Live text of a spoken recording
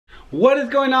What is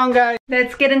going on, guys?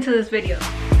 Let's get into this video.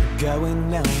 Going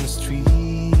down the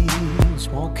streets,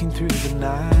 walking through the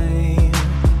night.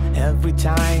 Every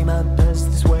time I pass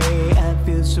this way, I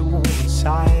feel so warm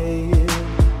inside.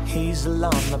 Hazel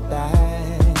on my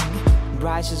back,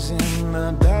 rises in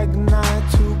my back.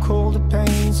 Night too cold to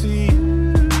pain to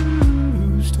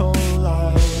use whole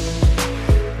life.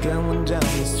 Going down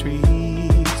the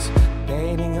streets,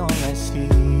 painting all I see.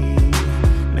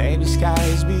 Maybe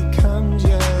skies become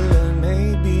yellow,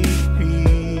 maybe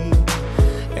green.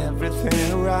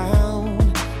 Everything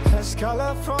around has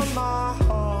color from my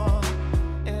heart.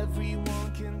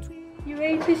 Everyone can dream. You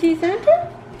ready to see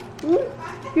Santa?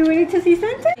 You ready to see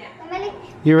Santa?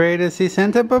 You ready to see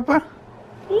Santa, Papa?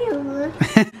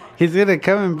 Yeah. He's gonna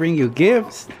come and bring you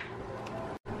gifts.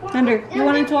 Thunder, you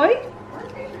want a toy?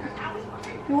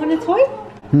 You want a toy?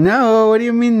 No, what do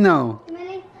you mean no?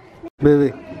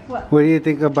 Baby, What? what do you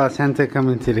think about Santa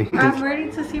coming today? I'm ready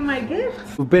to see my gifts.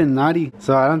 You've been naughty,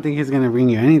 so I don't think he's gonna bring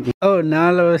you anything. Oh, now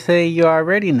I was saying you are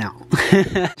ready now.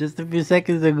 Just a few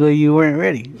seconds ago, you weren't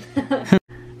ready.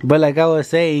 But like I was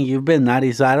saying, you've been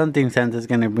naughty, so I don't think Santa's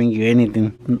gonna bring you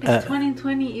anything. It's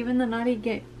 2020, even the naughty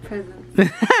get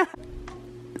presents.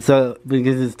 So,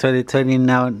 because it's 2020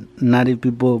 now, naughty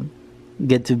people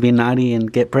get to be naughty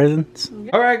and get presents.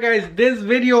 Alright guys, this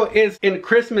video is in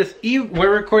Christmas Eve.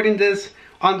 We're recording this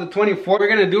on the 24th. What we're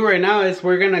gonna do right now is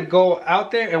we're gonna go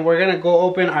out there and we're gonna go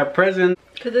open our presents.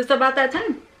 Because it's about that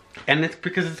time. And it's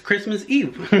because it's Christmas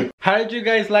Eve. How did you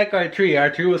guys like our tree? Our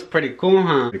tree was pretty cool,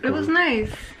 huh? It was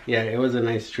nice. Yeah, it was a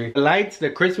nice tree. The lights, the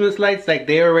Christmas lights, like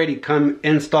they already come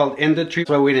installed in the tree.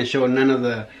 That's why we didn't show none of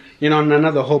the, you know, none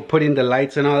of the whole putting the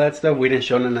lights and all that stuff. We didn't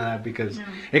show none of that because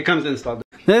it comes installed.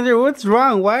 Nether, what's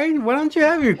wrong? Why don't you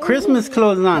have your Christmas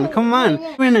clothes on? Come on.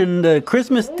 We're in the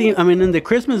Christmas theme, I mean in the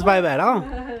Christmas vibe at all.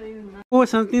 Oh,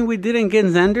 something we didn't get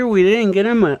Xander, we didn't get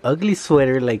him an ugly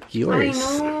sweater like yours.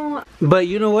 I know. But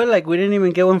you know what, like we didn't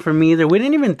even get one for me either. We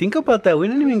didn't even think about that. We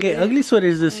didn't even get ugly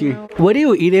sweaters this year. What are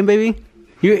you eating, baby?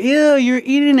 You're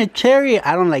eating a cherry.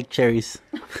 I don't like cherries.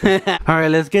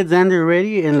 Alright, let's get Xander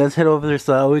ready and let's head over there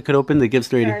so that we could open the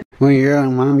gifts later. When you're a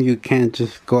mom, you can't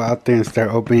just go out there and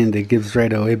start opening the gifts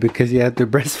right away because you have to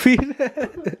breastfeed.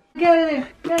 Get out of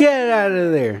there. Get out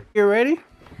of there. You ready?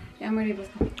 Yeah, I'm ready.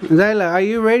 Zyla, are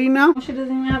you ready now? She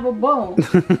doesn't even have a bow.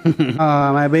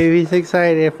 Oh, my baby's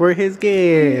excited for his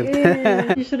gift.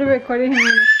 You should have recorded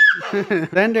him.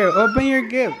 Xander, open your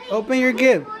gift. Open your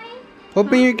gift.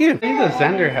 Open your gift. What does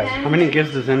Xander have? How many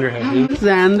gifts does Xander have?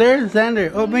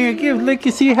 Xander, open your gift. Look,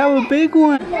 you see you have a big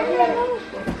one.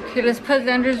 Okay, let's put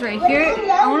Xander's right here.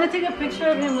 I want to take a picture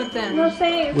of him with them.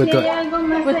 With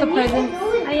the presents.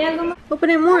 Open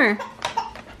it more.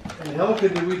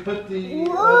 Did we put the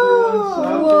other ones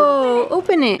out? Whoa,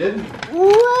 open it. Whoa.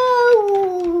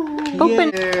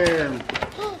 Open. Yeah.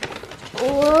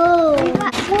 Whoa.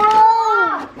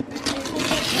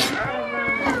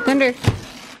 Thunder.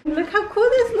 Look how cool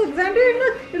this looks, Xander.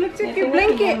 Look, it looks like your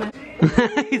blanket.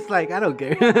 He's like, I don't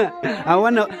care. I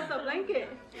want to. It's a blanket.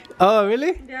 Oh,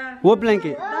 really? Yeah. What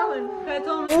blanket? That one. I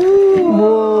told him.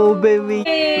 Whoa, baby.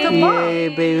 Yay,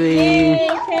 baby.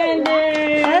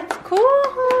 That's cool.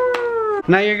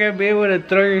 Now you're going to be able to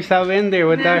throw yourself in there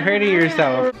without hurting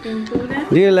yourself.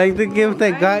 Do you like the gift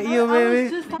I got you,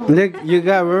 baby? Look, you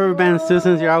got rubber bands too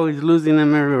since you're always losing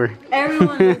them everywhere.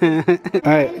 Everyone.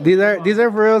 Alright, these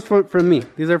are for reals from me.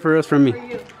 These are for reals from me.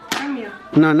 From you.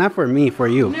 No, not for me, for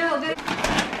you. No, this.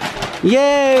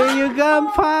 Yay, you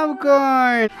got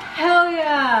popcorn! Hell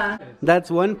yeah. That's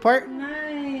one part.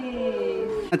 Nice.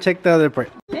 I'll check the other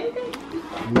part.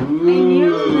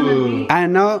 Ooh. I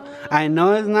know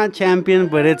it's not champion,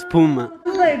 but it's Puma.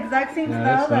 This is the exact same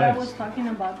style that I nice. was talking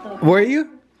about though. Were you?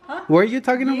 Huh? Were you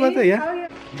talking about that? Yeah. Hell yeah.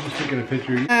 I'm just taking a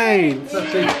picture. Nice. What's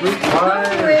that say? Fruit pie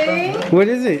or something? What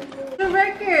is it? It's a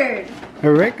record.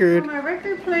 A record? My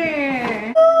record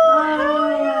player.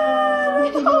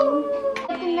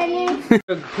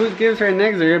 Whose gives her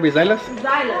next? Are gonna be Zyla's?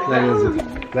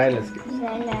 Zyla's gift.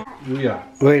 Yeah.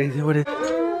 Wait, what is?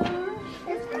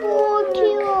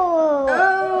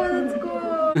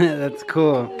 Oh, that's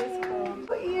cool. That's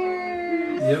cool.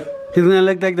 Ears. Yep. He's gonna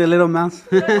look like the little mouse.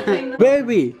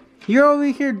 Baby, you're over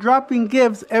here dropping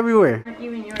gifts everywhere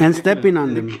and stepping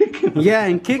on them. Yeah,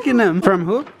 and kicking them. From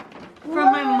who?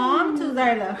 From my mom to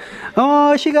Zyla.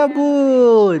 Oh, she got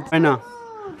boots. I know.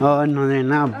 Oh no, they're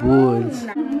not boots.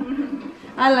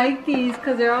 I like these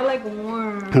because they're all like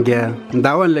warm. Yeah,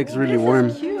 that one looks really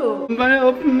warm. Cute. I'm gonna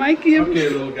open my gift. Okay,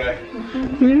 little guy.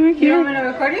 You want me to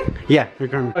record you? Yeah,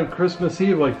 recording. On Christmas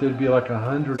Eve, like there'd be like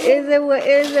 100. Is it? What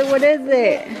is it? What is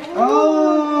it?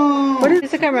 Oh! What is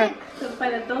the camera?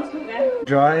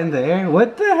 Draw in the air?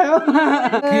 What the hell?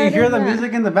 Can you hear the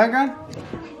music in the background?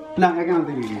 No, I don't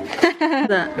think you can.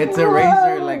 It's a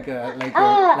razor, like a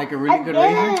really good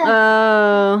razor.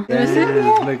 Oh.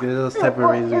 Yeah, look at those type of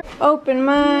razors. Open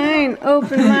mine.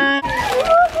 Open mine.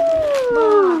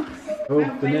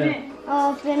 Open it.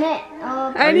 Open it.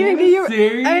 I didn't even get you.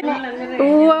 Serious?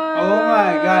 Wow. Oh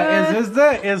my god,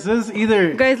 is this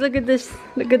either? Guys, look at this.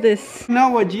 Look at this. You know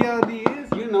what GLD is?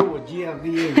 You know what GLD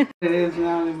is. It is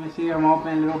now, let me see, I'm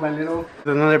opening little by little.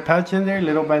 There's another pouch in there,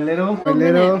 little by little. Open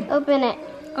it. Open it.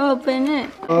 Open it.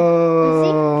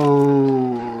 Oh.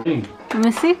 Let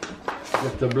me see.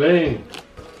 It's the bling.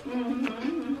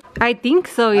 I think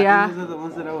so, I yeah. think these are the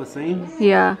ones that I was saying.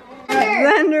 Yeah.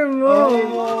 Xander,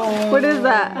 move. Oh. What is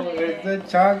that? It's the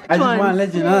chalk. I just want to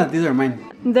let you know that these are mine.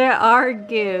 There are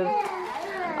gifts.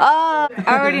 Oh,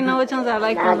 I already know which ones I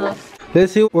like for those.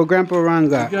 Let's see what Grandpa Ron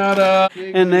got. Got a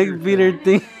An egg beater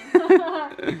thing.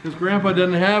 Because Grandpa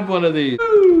doesn't have one of these.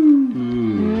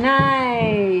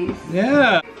 Nice.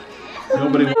 Yeah.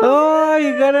 Nobody. Oh,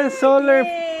 you got a solar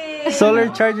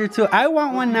charger too. I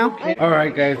want one now.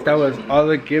 Alright guys, that was all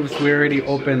the gifts. We already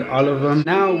opened all of them.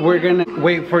 Now we're gonna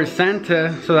wait for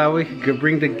Santa so that we could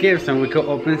bring the gifts and we could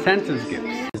open Santa's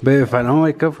gifts. But if I don't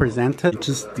wake up for Santa,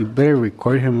 you better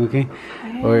record him, okay?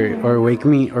 Or wake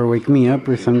me up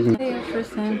or something.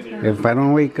 If I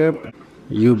don't wake up,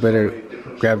 you better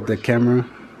grab the camera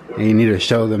and you need to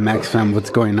show the Max fam what's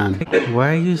going on.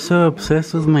 Why are you so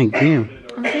obsessed with my game?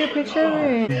 I'm taking a picture of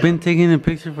it. I've been taking a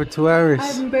picture for 2 hours.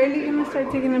 I'm barely gonna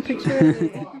start taking a picture of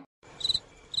it.